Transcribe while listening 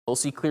We'll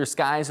see clear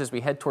skies as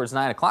we head towards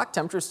 9 o'clock.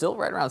 Temperature still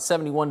right around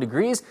 71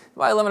 degrees.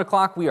 By 11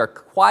 o'clock, we are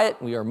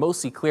quiet. We are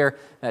mostly clear.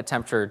 That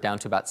temperature down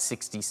to about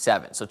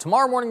 67. So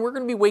tomorrow morning, we're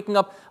going to be waking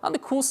up on the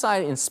cool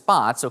side in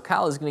spots.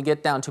 Ocala is going to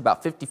get down to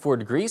about 54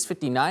 degrees,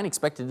 59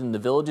 expected in the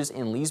Villages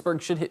in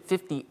Leesburg. Should hit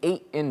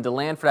 58 in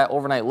DeLand for that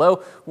overnight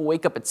low. We'll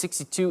wake up at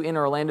 62 in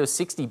Orlando,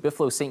 60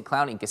 Buffalo, St.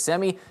 Cloud, and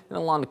Kissimmee. And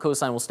along the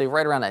coastline, we'll stay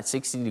right around that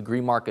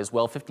 60-degree mark as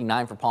well.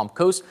 59 for Palm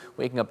Coast,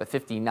 waking up at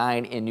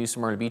 59 in New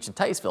Smyrna Beach and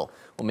Ticeville.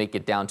 We'll make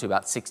it down to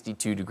about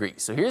 62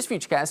 degrees. So here's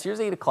Futurecast. Here's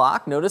 8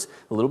 o'clock. Notice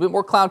a little bit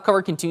more cloud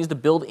cover continues to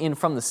build in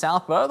from the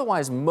south, but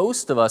otherwise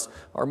most of us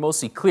are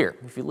mostly clear.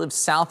 If you live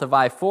south of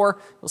I-4,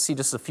 you'll see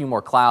just a few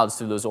more clouds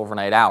through those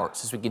overnight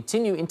hours. As we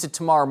continue into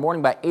tomorrow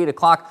morning by 8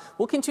 o'clock,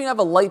 we'll continue to have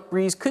a light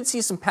breeze. Could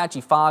see some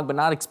patchy fog, but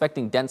not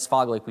expecting dense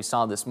fog like we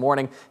saw this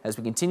morning. As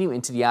we continue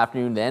into the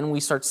afternoon, then we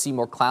start to see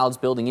more clouds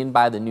building in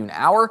by the noon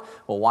hour.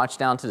 We'll watch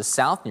down to the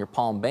south near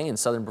Palm Bay and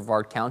southern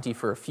Brevard County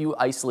for a few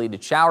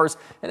isolated showers,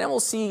 and then we'll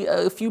see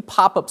a few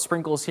pop-up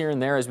sprinkles here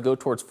and there as we go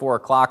towards 4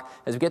 o'clock.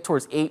 As we get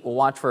towards 8, we'll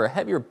watch for a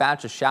heavier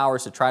batch of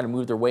showers to try to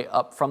move their way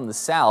up from the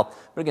south.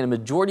 But again, a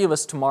majority of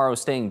us tomorrow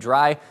staying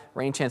dry.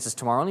 Rain chances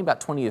tomorrow only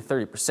about 20 to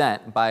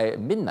 30%. By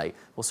midnight,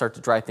 we'll start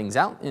to dry things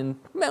out, and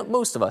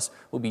most of us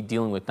will be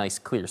dealing with nice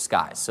clear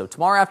skies. So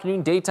tomorrow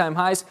afternoon, daytime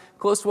highs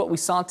close to what we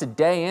saw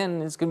today,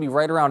 and it's going to be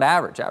right around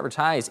average. Average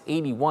high is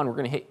 81. We're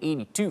going to hit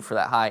 82 for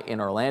that high in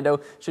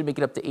Orlando. Should make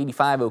it up to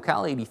 85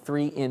 Ocala,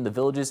 83 in the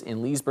Villages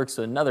in Leesburg.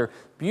 So another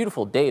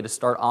beautiful day to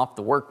start off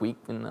the work week.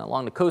 And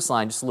along the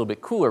coastline, just a little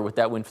bit cooler with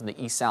that wind from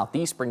the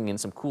east-southeast, bringing in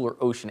some cooler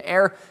ocean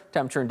air.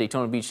 Temperature in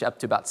Daytona Beach up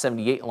to about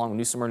 78, along with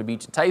New Smyrna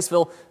Beach and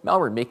Ticeville.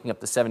 Melbourne making up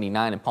to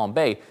 79, and Palm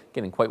Bay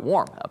getting quite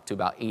warm, up to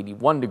about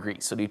 81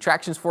 degrees. So the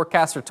attractions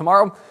forecast for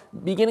tomorrow,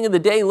 beginning of the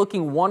day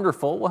looking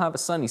wonderful. We'll have a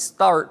sunny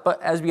start,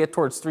 but as we get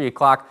towards 3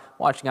 o'clock,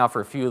 watching out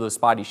for a few of those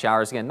spotty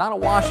showers. Again, not a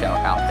washout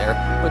out there,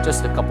 but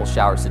just a couple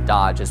showers to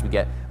dodge as we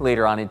get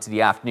later on into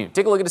the afternoon.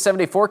 Take a look at the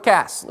 7-day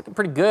forecast. Looking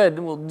pretty good.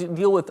 We'll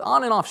deal with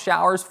on and off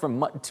showers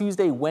from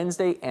Tuesday,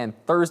 Wednesday, and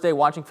Thursday,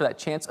 watching for that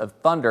chance of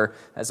thunder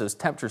as those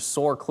temperatures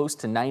soar close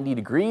to 90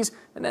 degrees.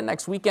 And then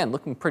next weekend,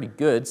 looking pretty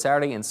good.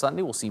 Saturday and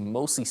Sunday, we'll see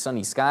mostly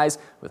sunny skies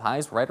with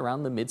highs right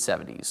around the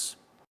mid-70s.